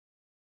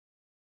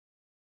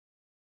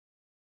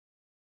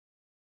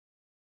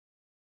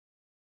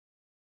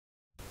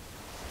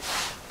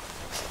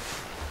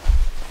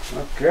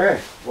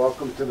Okay,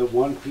 welcome to the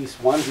One Piece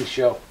Onesie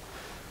Show.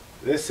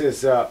 This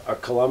is a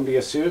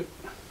Columbia suit.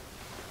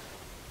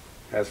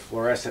 Has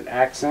fluorescent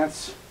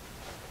accents.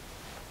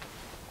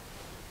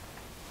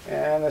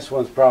 And this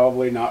one's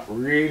probably not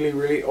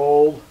really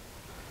old,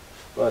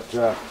 but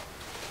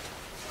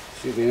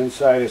see the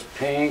inside is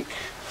pink,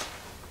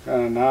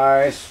 kind of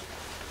nice,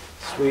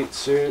 sweet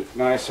suit,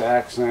 nice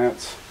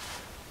accents,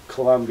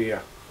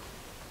 Columbia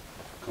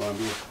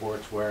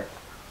sportswear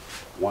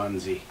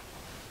onesie.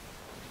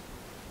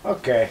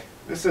 Okay,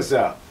 this is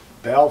a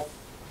Belfie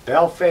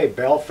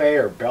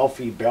or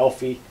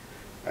Belfie.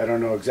 I don't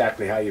know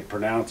exactly how you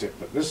pronounce it,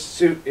 but this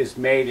suit is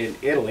made in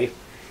Italy,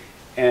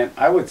 and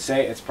I would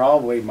say it's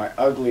probably my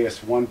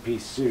ugliest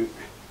one-piece suit.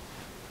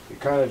 It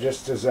kind of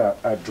just is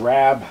a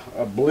drab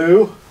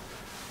blue,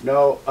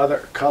 no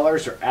other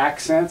colors or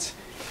accents.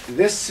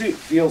 This suit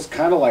feels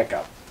kind of like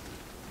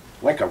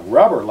a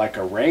rubber, like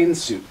a rain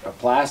suit, a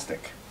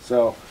plastic.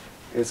 So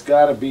it's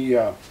got to be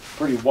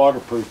pretty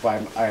waterproof,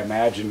 I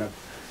imagine.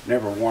 I've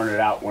never worn it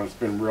out when it's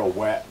been real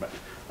wet, but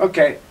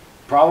okay,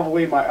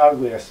 probably my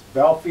ugliest.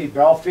 Belfie,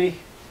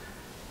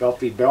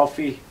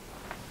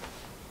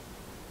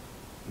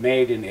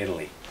 made in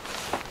Italy.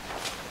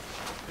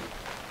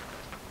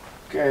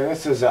 Okay,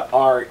 this is a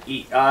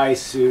REI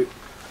suit.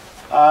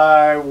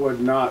 I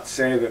would not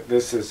say that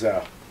this is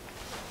a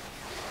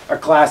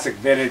classic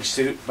vintage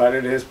suit, but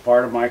it is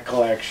part of my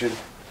collection.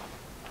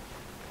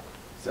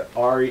 It's a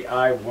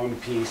REI one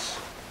piece.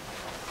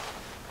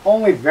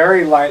 Only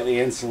very lightly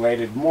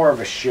insulated, more of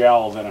a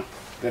shell than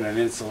an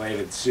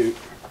insulated suit.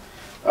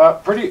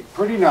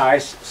 Pretty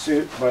nice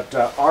suit, but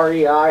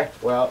REI,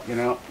 well, you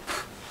know,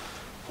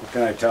 what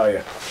can I tell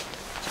you?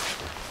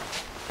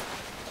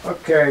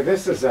 Okay,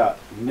 this is a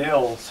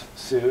Nills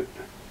suit.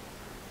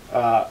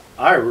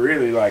 I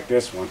really like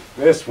this one.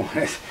 This one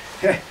is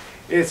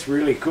it's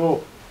really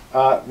cool.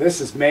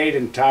 This is made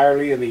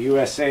entirely in the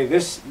USA.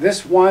 This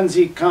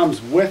onesie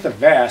comes with a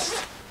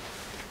vest.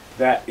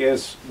 That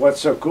is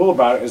what's so cool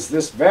about it, is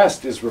this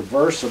vest is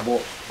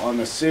reversible on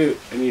the suit,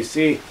 and you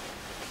see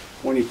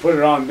when you put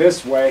it on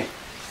this way,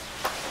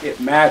 it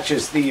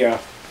matches the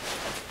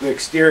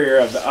exterior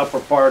of the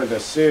upper part of the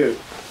suit,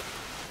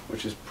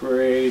 which is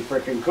pretty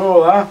freaking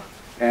cool, huh?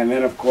 And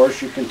then of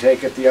course you can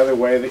take it the other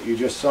way that you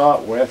just saw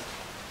it with,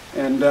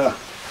 and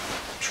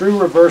true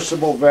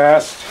reversible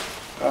vest,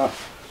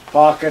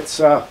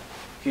 pockets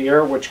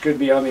here, which could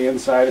be on the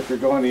inside if you're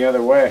going the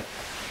other way.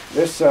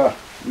 This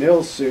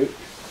Nills suit,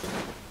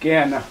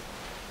 again,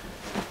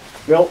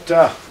 built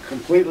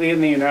completely in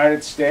the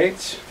United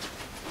States.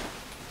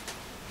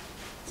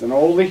 It's an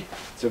oldie,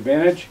 it's a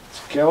vintage,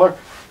 it's a killer.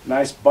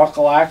 Nice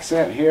buckle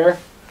accent here.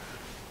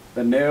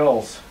 The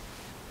Nills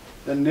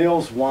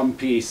one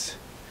piece,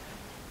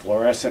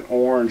 fluorescent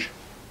orange,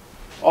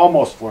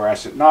 almost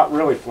fluorescent, not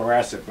really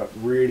fluorescent, but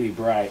really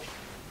bright,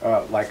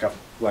 like a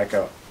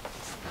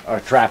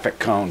traffic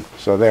cone.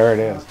 So there it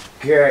is.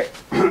 Okay,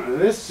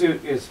 this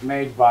suit is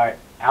made by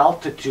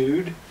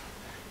Altitude.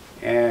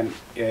 And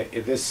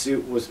this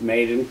suit was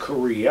made in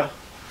Korea,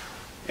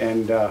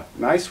 and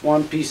nice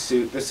one-piece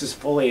suit. This is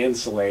fully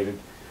insulated,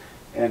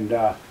 and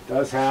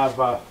does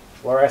have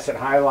fluorescent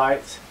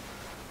highlights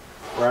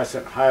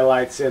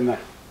in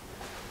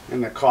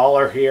the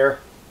collar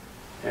here.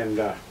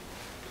 And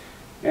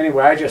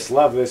anyway, I just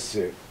love this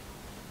suit.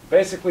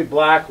 Basically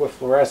black with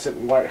fluorescent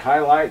and white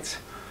highlights.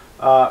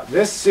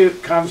 This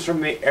suit comes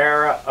from the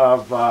era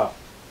of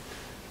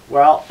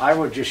well, I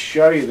would just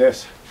show you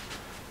this.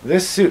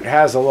 This suit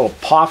has a little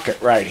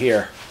pocket right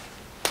here,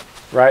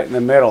 right in the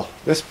middle.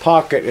 This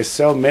pocket is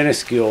so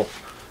minuscule,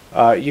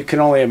 you can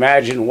only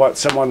imagine what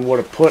someone would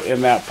have put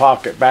in that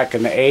pocket back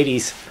in the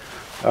 80s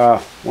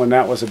when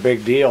that was a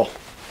big deal.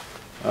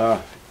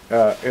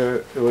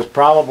 It was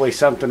probably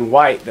something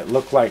white that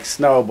looked like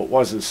snow but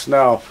wasn't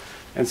snow.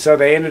 And so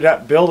they ended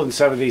up building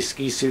some of these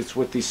ski suits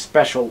with these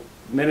special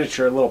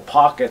miniature little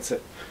pockets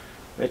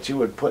that you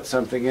would put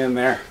something in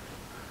there.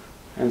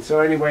 And so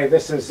anyway,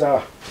 this is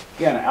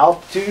again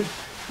Altitude,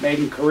 made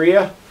in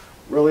Korea.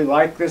 Really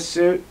like this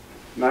suit,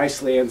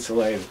 nicely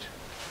insulated.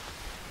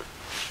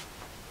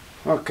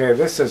 Okay,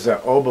 this is a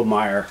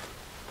Obermeyer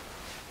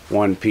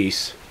one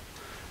piece,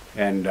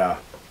 and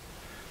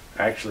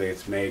actually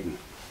it's made in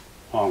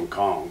Hong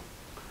Kong,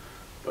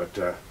 but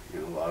you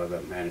know, a lot of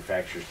the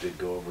manufacturers did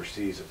go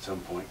overseas at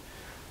some point.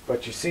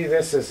 But you see,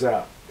 this is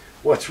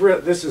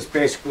this is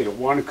basically a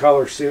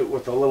one-color suit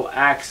with a little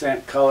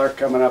accent color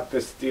coming up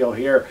this deal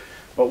here.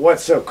 But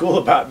what's so cool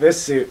about this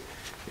suit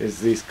is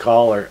these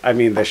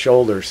the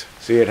shoulders.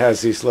 See, it has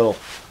these little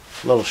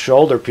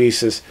shoulder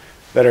pieces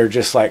that are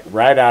just like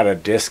right out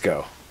of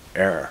disco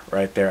era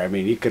right there. I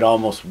mean, you could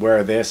almost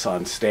wear this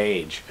on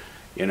stage,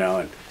 you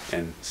know,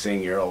 and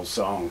sing your old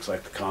songs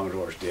like the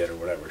Commodores did or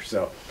whatever.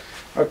 So,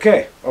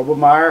 okay,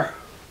 Obermeyer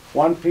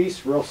one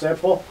piece, real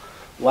simple,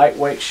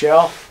 lightweight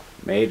shell,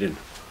 made in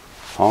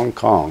Hong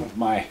Kong. One of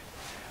my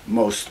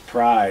most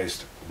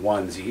prized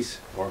onesies,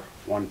 or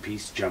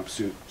one-piece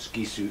jumpsuit,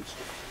 ski suits.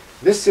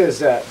 This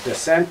is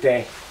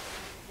Descente,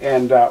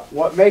 and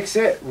what makes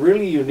it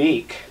really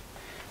unique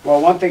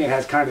Well, one thing, it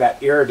has kind of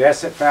that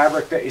iridescent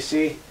fabric that you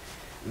see.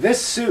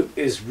 This suit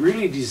is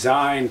really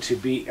designed to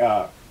be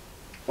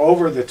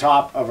over the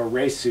top of a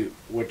race suit,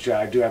 which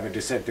I do have a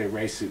Descente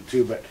race suit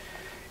too, but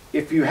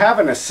if you have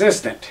an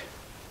assistant,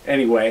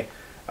 anyway,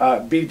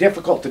 be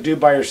difficult to do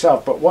by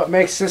yourself. But what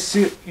makes this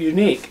suit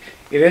unique,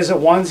 it is a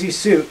onesie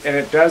suit, and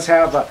it does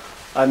have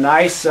a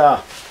nice,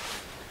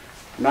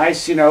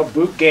 nice, you know,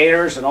 boot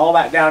gaiters and all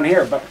that down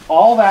here, but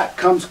all that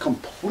comes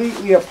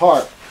completely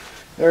apart.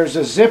 There's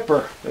a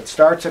zipper that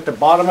starts at the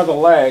bottom of the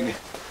leg.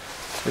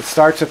 It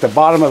starts at the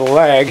bottom of the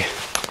leg.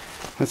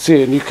 Let's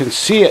see, and you can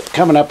see it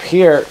coming up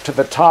here to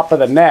the top of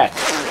the neck.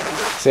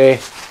 See?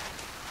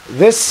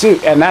 This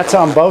suit, and that's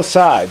on both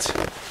sides.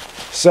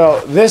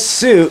 So this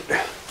suit,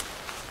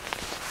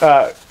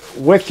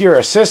 with your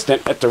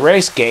assistant at the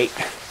race gate,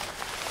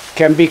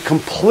 can be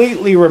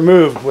completely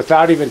removed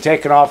without even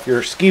taking off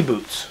your ski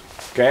boots.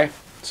 Okay?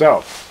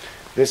 So,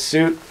 this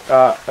suit,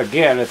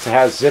 again, it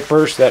has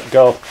zippers that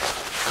go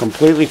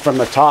completely from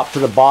the top to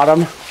the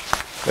bottom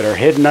that are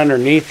hidden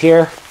underneath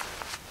here.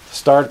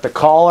 Start at the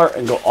collar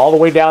and go all the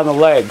way down the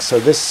leg. So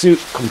this suit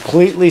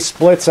completely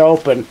splits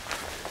open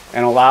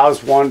and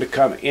allows one to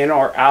come in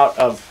or out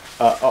of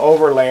an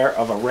overlayer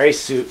of a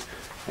race suit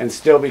and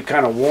still be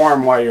kind of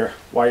warm while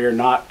you're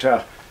not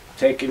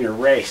taking your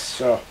race.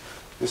 So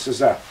this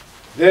is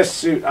this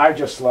suit. I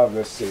just love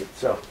this suit.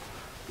 So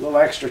a little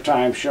extra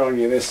time showing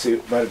you this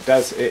suit, but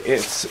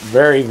it's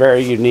very,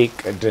 very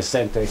unique, a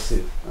Descente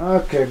suit.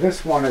 Okay,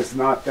 this one is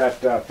not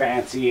that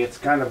fancy. It's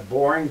kind of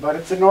boring, but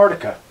it's a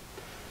Nordica.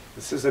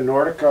 This is a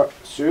Nordica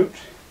suit.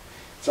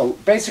 It's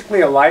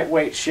basically a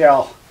lightweight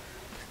shell.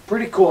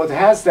 Pretty cool. It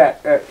has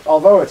that,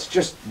 although it's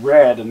just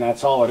red, and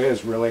that's all it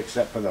is really,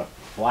 except for the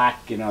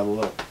black, you know, the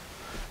little.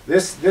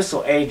 This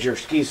will age your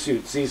ski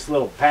suits. These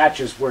little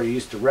patches where you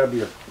used to rub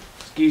your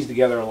skis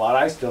together a lot.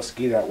 I still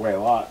ski that way a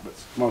lot, but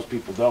most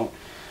people don't.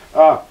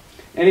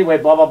 Anyway,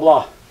 blah blah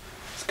blah.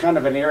 It's kind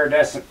of an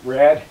iridescent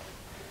red.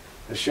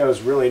 It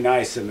shows really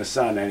nice in the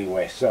sun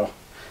anyway. So.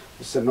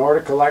 It's a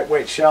Nordica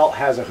lightweight shell,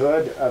 has a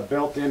hood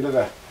built into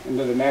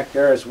the neck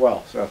there as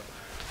well. So,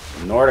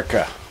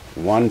 Nordica,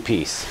 one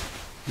piece.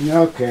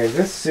 Okay,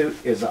 this suit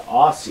is an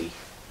Aussie.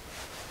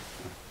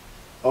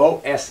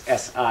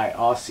 O-S-S-I,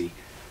 Aussie.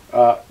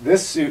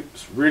 This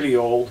suit's really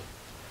old.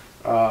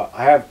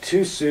 I have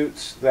two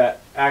suits that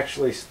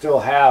actually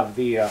still have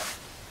the,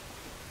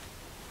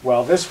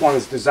 well, this one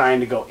is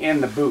designed to go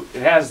in the boot.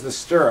 It has the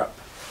stirrup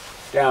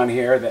down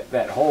here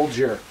that holds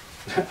your,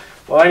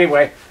 well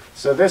anyway,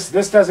 so this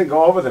doesn't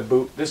go over the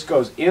boot, this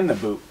goes in the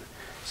boot.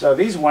 So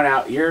these went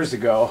out years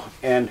ago,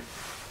 and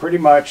pretty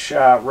much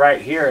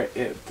right here,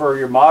 for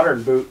your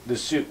modern boot, the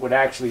suit would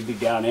actually be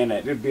down in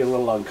it. It'd be a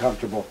little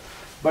uncomfortable.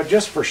 But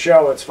just for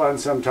show, it's fun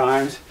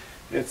sometimes.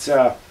 It's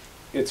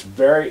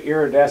very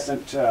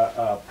iridescent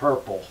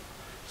purple.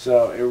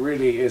 So it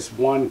really is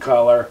one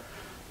color,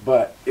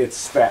 but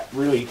it's that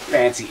really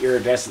fancy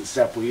iridescent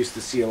stuff we used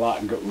to see a lot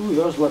and go, ooh,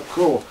 those look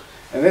cool.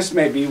 And this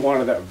may be one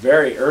of the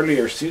very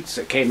earlier suits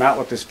that came out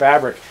with this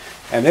fabric.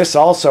 And this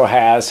also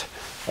has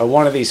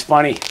one of these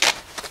funny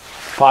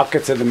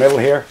pockets in the middle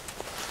here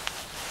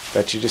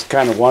that you just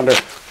kind of wonder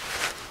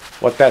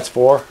what that's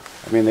for.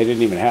 I mean, they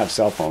didn't even have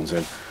cell phones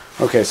in.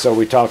 Okay, so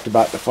we talked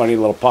about the funny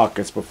little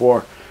pockets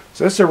before.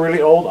 So this is a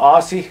really old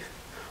Aussie,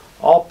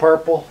 all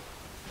purple,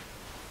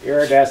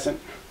 iridescent.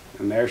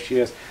 And there she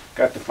is.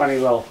 Got the funny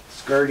little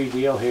skirty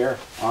deal here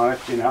on it,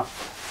 you know.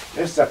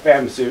 This is a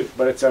femme suit,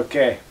 but it's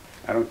okay.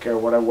 I don't care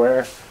what I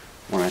wear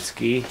when I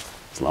ski,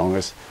 as long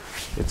as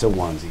it's a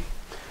onesie.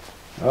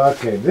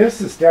 Okay,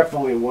 this is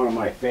definitely one of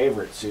my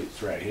favorite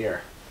suits right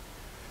here.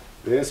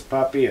 This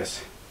puppy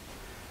is,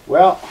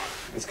 well,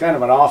 it's kind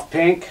of an off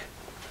pink,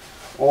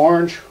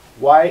 orange,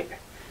 white.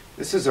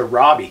 This is a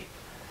Robbe.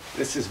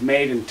 This is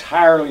made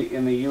entirely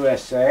in the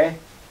USA.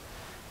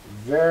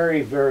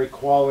 Very, very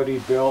quality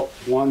built,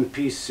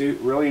 one-piece suit,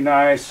 really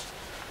nice.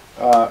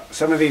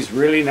 Some of these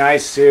really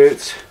nice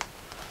suits,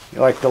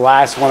 like the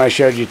last one I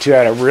showed you too,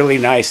 had a really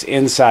nice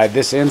inside.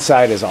 This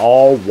inside is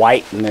all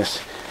white in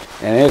this,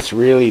 and it's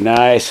really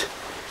nice.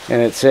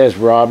 And it says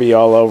Robbe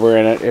all over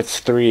in it.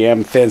 It's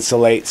 3M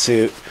Thinsulate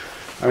suit.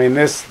 I mean,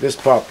 this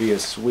puppy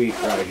is sweet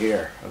right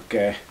here.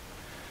 Okay,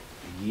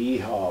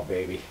 yeehaw,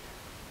 baby,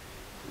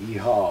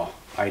 yeehaw.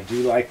 I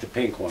do like the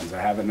pink ones.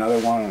 I have another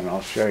one, and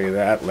I'll show you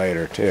that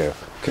later too.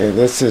 Okay,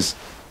 this is,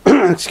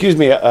 excuse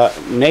me,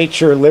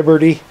 Nature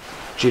Liberty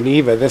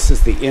Geneva. This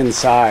is the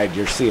inside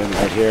you're seeing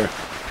right here.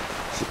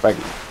 See if I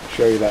can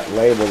show you that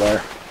label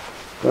there.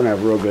 Don't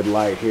have real good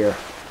light here.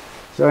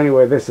 So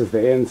anyway, this is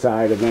the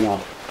inside, and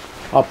then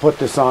I'll put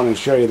this on and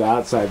show you the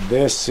outside.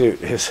 This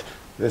suit is,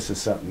 this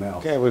is something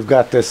else. Okay, we've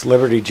got this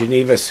Liberty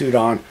Geneva suit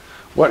on.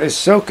 What is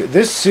so good?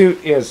 This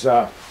suit is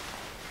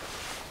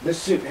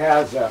this suit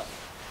has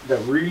the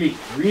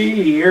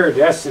really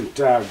iridescent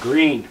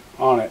green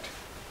on it,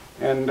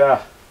 and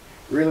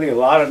really a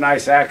lot of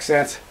nice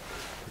accents.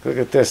 Look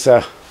at this.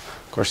 Of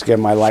course,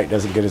 again, my light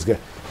doesn't get as good.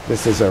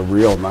 This is a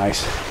real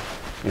nice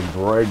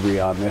embroidery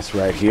on this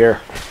right here.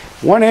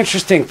 One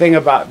interesting thing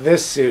about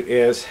this suit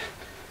is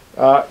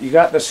You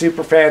got the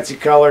super fancy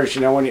colors,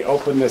 you know, when you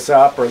open this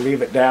up or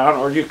leave it down,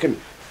 or you can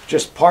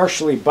just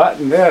partially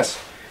button this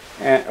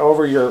and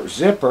over your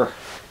zipper.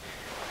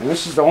 And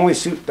this is the only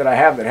suit that I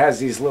have that has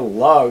these little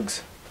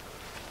lugs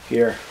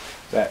here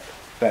that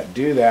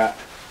do that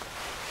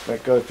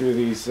go through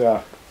these.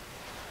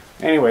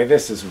 Anyway,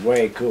 this is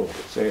way cool.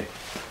 See,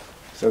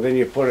 so then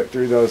you put it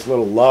through those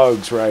little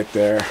lugs right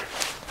there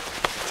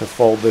to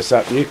fold this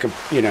up. And you can,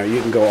 you know,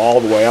 you can go all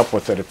the way up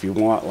with it if you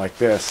want, like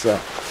this. So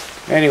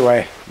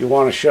anyway, you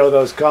want to show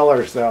those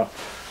colors though.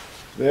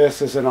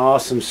 This is an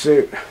awesome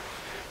suit.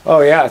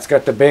 Oh yeah, it's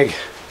got the big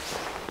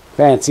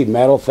fancy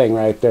metal thing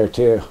right there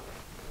too.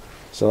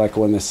 So like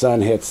when the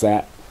sun hits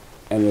that,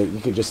 and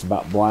you could just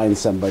about blind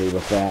somebody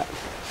with that.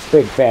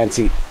 Big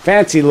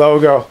fancy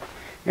logo.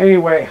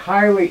 Anyway,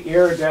 highly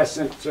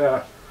iridescent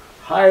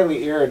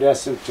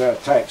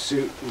type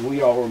suit.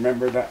 We all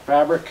remember that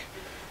fabric.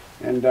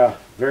 And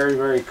very,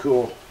 very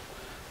cool.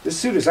 This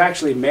suit is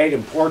actually made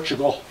in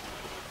Portugal.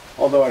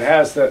 Although it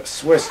has the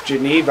Swiss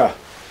Geneva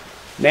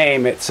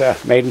name, it's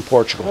made in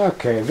Portugal.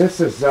 Okay, this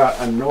is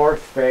a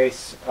North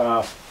Face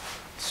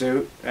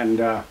suit,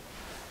 and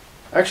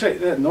actually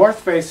the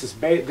North Face is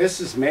made. This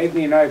is made in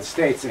the United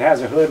States. It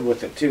has a hood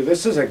with it too.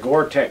 This is a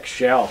Gore-Tex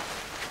shell.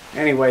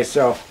 Anyway,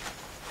 so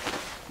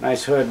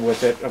nice hood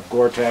with it of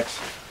Gore-Tex.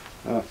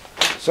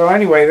 So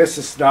anyway, this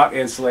is not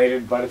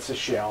insulated, but it's a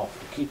shell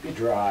to keep you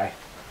dry.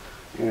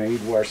 You know,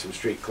 you'd wear some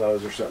street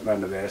clothes or something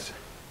under this.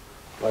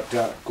 But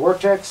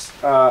Gore-Tex,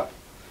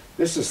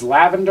 this is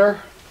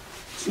lavender.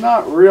 It's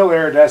not real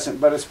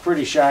iridescent, but it's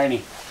pretty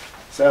shiny.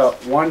 So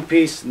one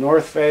piece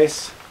North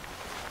Face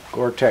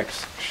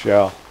Gore-Tex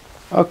shell.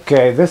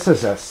 Okay, this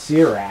is a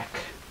Cerac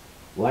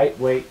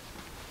lightweight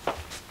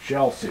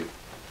shell suit.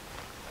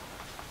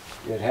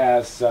 It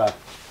has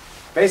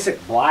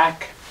basic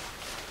black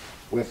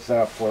with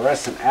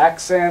fluorescent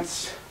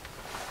accents.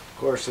 Of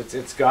course,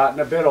 it's gotten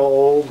a bit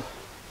old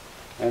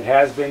and it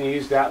has been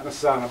used out in the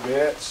sun a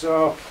bit,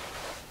 so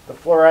the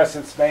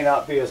fluorescents may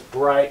not be as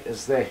bright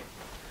as they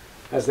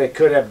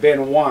could have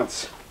been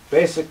once.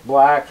 Basic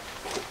black,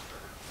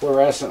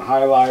 fluorescent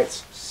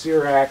highlights,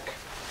 Cerac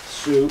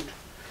suit.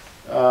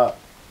 I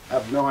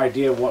have no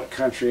idea what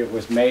country it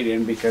was made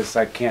in because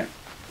I can't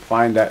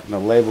find that in the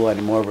label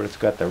anymore, but it's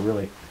got the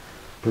really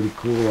pretty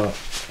cool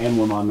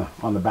emblem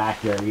on the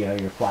back there, you know,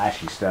 your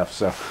flashy stuff.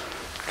 So,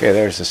 okay,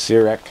 there's the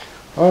Cerac.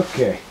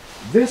 Okay,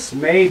 this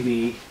may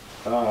be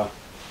the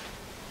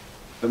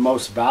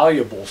most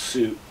valuable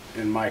suit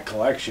in my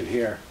collection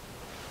here.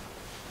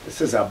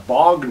 This is a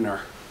Bogner.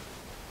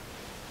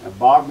 Now,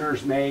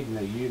 Bogner's made in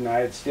the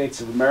United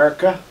States of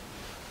America.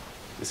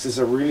 This is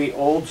a really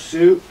old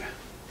suit,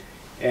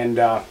 and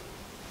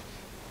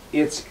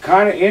it's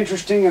kind of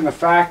interesting in the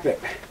fact that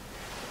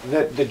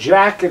the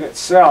jacket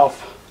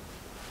itself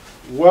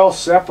will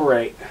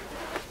separate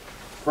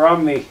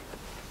from the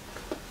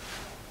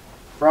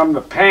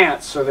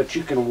pants so that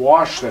you can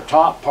wash the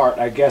top part,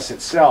 I guess,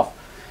 itself.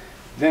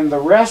 Then the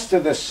rest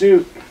of the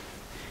suit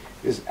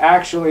is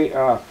actually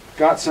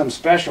got some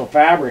special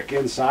fabric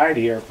inside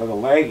here for the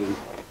legging,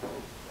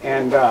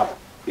 and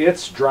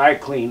it's dry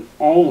clean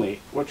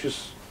only, which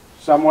is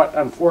somewhat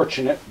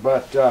unfortunate,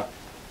 but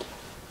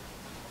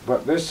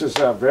this is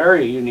a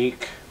very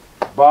unique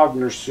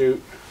Bogner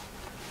suit.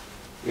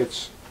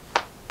 It's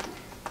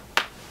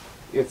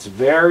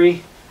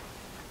very,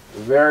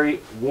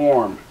 very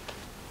warm.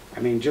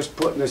 I mean, just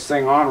putting this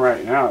thing on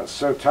right now, it's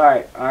so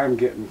tight, I'm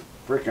getting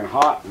freaking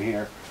hot in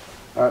here.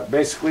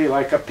 Basically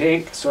like a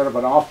pink, sort of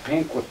an off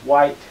pink with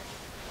white,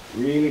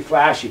 really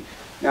flashy.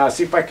 Now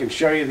see if I can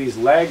show you these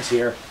legs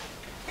here.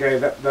 Okay,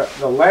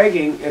 the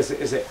legging is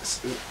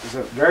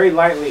a very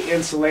lightly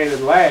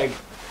insulated leg,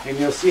 and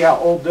you'll see how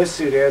old this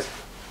suit is.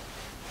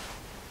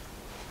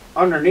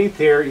 Underneath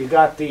here you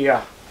got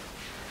the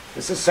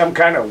this is some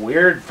kind of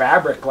weird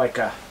fabric, like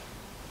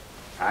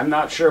I'm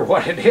not sure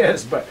what it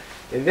is, but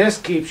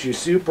this keeps you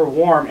super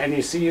warm. And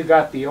you see you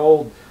got the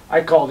old,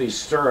 I call these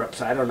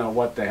stirrups, I don't know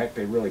what the heck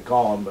they really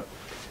call them, but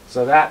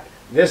so that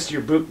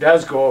your boot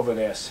does go over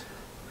this,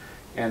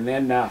 and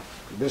then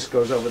this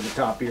goes over the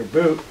top of your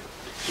boot,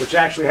 which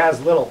actually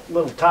has little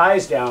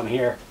ties down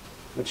here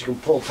that you can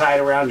pull tight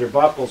around your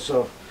buckle.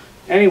 So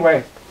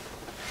anyway,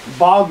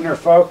 Bogner,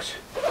 folks.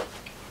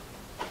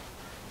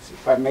 See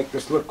if I make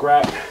this look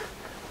right.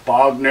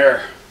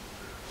 Bogner,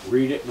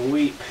 read it and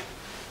weep.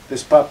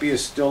 This puppy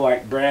is still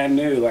like brand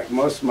new, like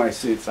most of my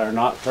suits are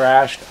not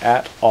thrashed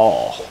at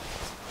all.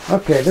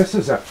 Okay, this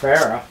is a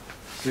Fera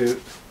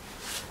suit.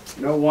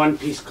 No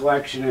one-piece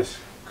collection is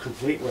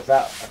complete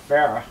without a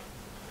Fera.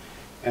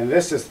 And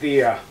this is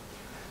the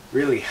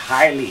really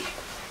highly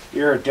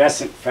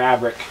iridescent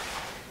fabric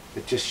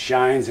that just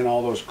shines in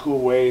all those cool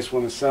ways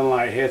when the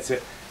sunlight hits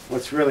it.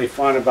 What's really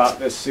fun about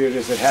this suit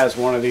is it has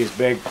one of these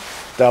big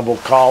double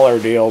collar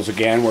deals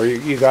again, where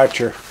you got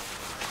your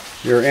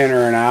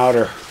inner and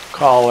outer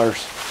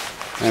collars,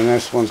 and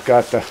this one's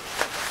got the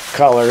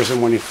colors,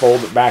 and when you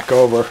fold it back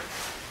over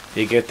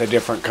you get the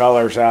different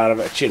colors out of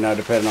it, you know,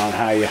 depending on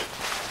how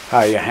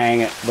you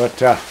hang it. But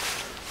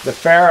the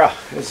Fera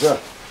is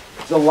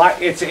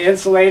It's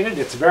insulated.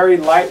 It's very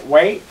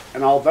lightweight,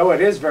 and although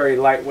it is very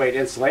lightweight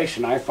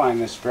insulation, I find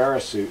this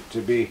Fera suit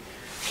to be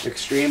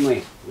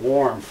extremely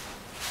warm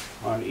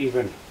on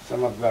even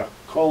some of the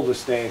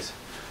coldest days.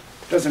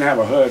 It doesn't have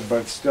a hood,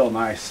 but it's still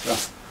nice.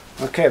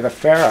 So, okay, the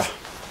Fera.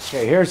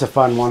 Okay, here's a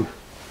fun one.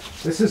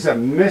 This is a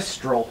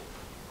Mistral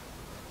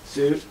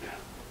suit,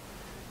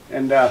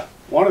 and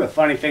one of the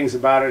funny things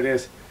about it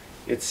is,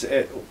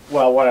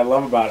 well, what I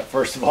love about it,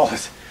 first of all,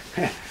 is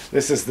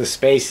this is the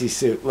spacey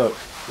suit. Look,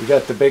 you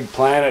got the big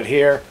planet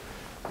here,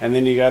 and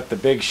then you got the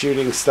big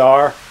shooting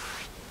star.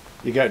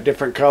 You got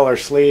different color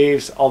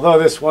sleeves. Although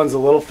this one's a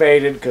little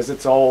faded because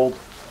it's old,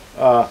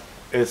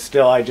 it's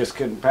still, I just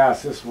couldn't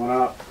pass this one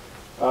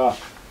up.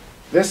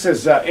 This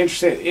is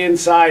interesting.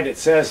 Inside it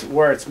says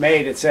where it's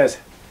made. It says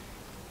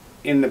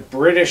in the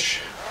British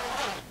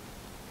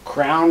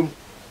Crown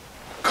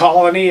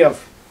Colony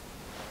of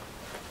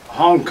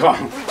Hong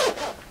Kong.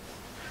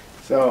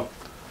 So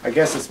I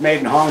guess it's made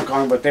in Hong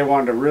Kong, but they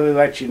wanted to really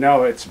let you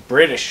know it's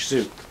British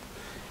suit.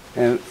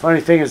 And the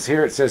funny thing is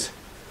here it says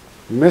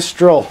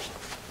Mistral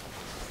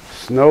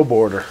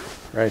Snowboarder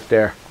right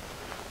there.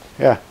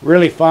 Yeah,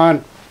 really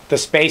fun. The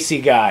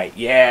spacey guy.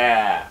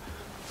 Yeah,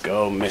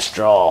 go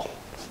Mistral.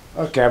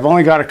 Okay, I've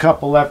only got a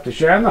couple left to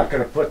share. I'm not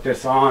going to put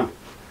this on.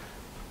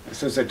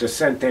 This is a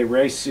Descente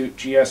race suit,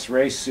 GS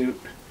race suit.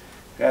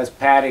 It has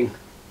padding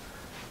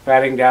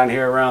down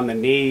here around the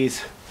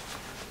knees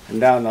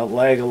and down the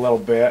leg a little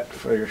bit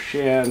for your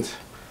shins.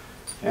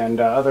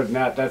 And other than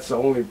that, that's the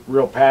only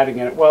real padding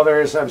in it. Well,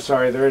 there is, I'm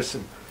sorry, there is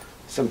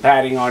some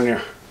padding on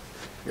your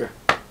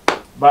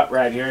butt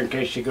right here in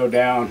case you go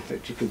down,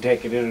 that you can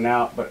take it in and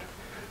out. But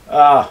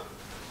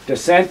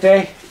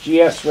Descente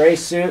GS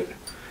race suit,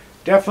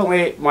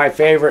 definitely my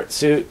favorite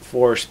suit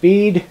for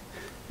speed.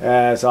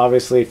 As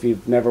obviously, if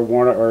you've never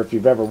worn it, or if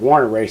you've ever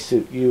worn a race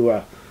suit,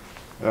 you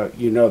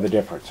know the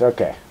difference.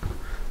 Okay,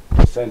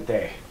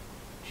 Descente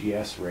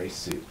GS race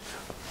suit.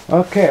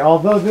 Okay,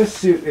 although this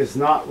suit is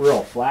not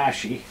real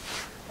flashy,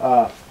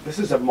 this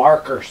is a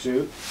marker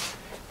suit,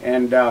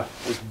 and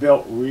it's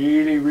built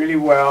really, really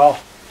well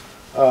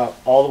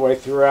all the way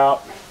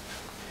throughout.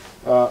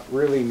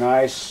 Really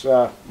nice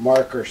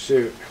marker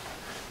suit.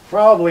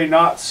 Probably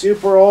not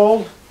super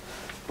old,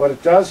 but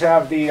it does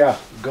have the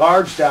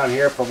guards down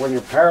here for when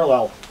you're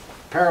parallel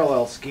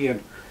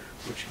skiing,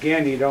 which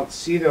again, you don't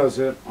see those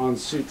on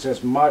suits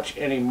as much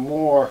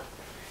anymore.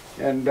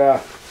 And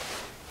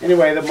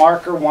anyway, the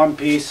marker one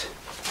piece,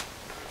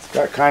 it's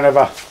got kind of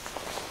a,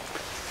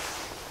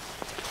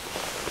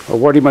 or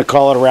what do you might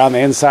call it, around the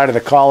inside of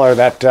the collar,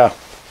 that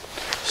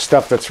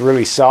stuff that's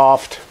really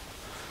soft.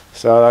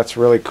 So that's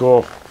really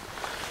cool.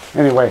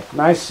 Anyway,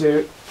 nice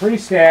suit, pretty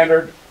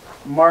standard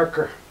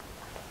marker.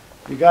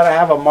 You got to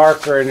have a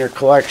marker in your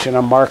collection,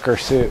 a marker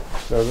suit.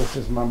 So this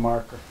is my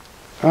marker.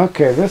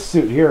 Okay, this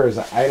suit here is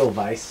an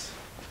Edelweiss.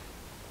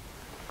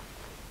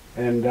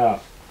 And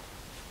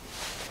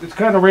it's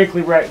kind of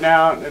wrinkly right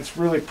now, and it's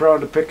really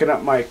prone to picking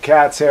up my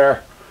cat's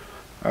hair.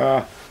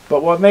 But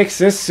what makes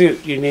this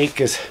suit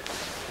unique is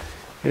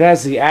it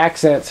has the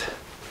accents,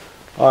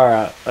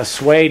 are a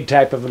suede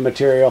type of a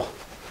material.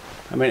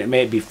 I mean, it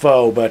may be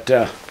faux, but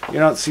you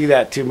don't see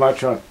that too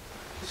much on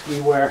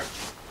ski wear.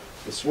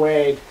 The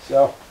suede,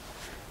 so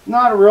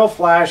not a real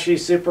flashy,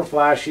 super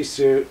flashy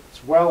suit.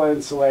 It's well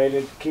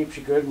insulated, keeps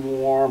you good and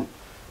warm.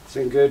 It's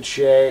in good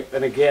shape,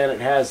 and again, it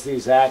has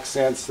these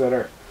accents that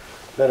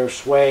are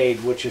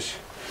suede, which is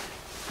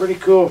pretty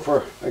cool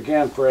for,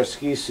 again, for a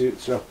ski suit.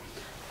 So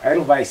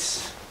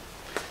Edelweiss,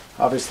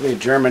 obviously a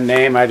German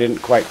name. I didn't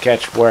quite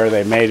catch where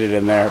they made it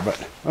in there,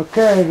 but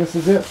okay, this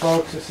is it,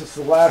 folks. This is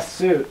the last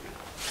suit.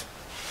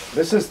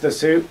 This is the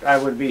suit I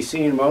would be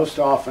seen most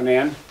often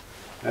in,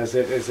 as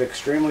it is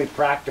extremely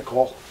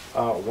practical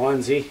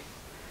onesie.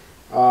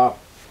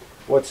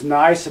 What's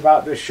nice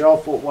about this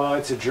Schoffel, well,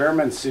 it's a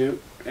German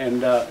suit,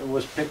 and it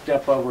was picked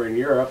up over in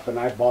Europe, and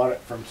I bought it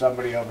from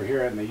somebody over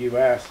here in the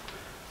U.S.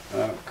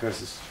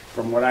 Because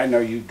from what I know,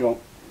 you don't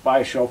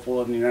buy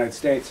Schoffel in the United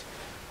States.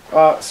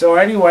 So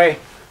anyway,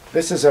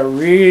 this is a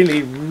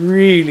really,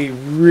 really,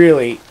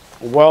 really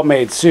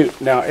well-made suit.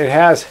 Now it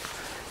has,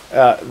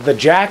 the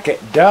jacket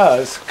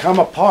does come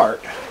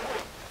apart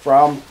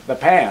from the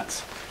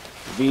pants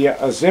via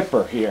a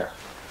zipper here,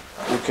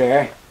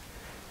 okay?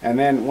 And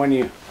then when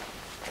you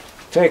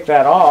take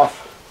that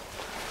off,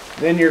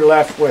 then you're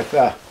left with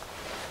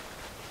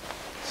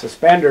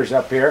suspenders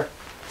up here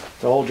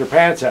to hold your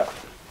pants up.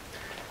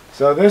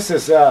 So this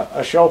is a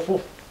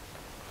Schoffel,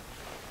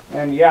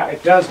 and yeah,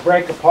 it does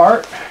break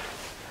apart,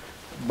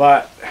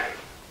 but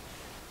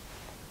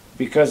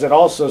because it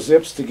also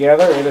zips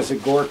together, it is a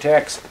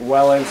Gore-Tex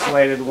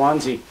well-insulated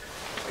onesie.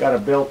 It's got a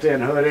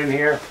built-in hood in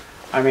here.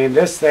 I mean,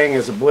 this thing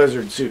is a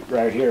blizzard suit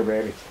right here,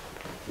 baby.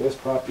 This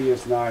puppy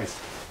is nice.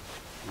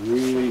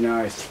 Really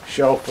nice.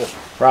 Schoffel,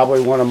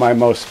 probably one of my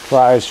most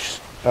prized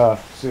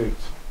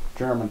suits.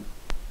 German.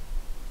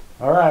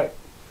 Alright.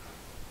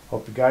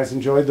 Hope you guys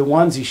enjoyed the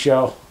onesie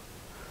show.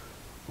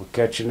 We'll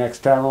catch you next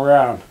time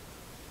around.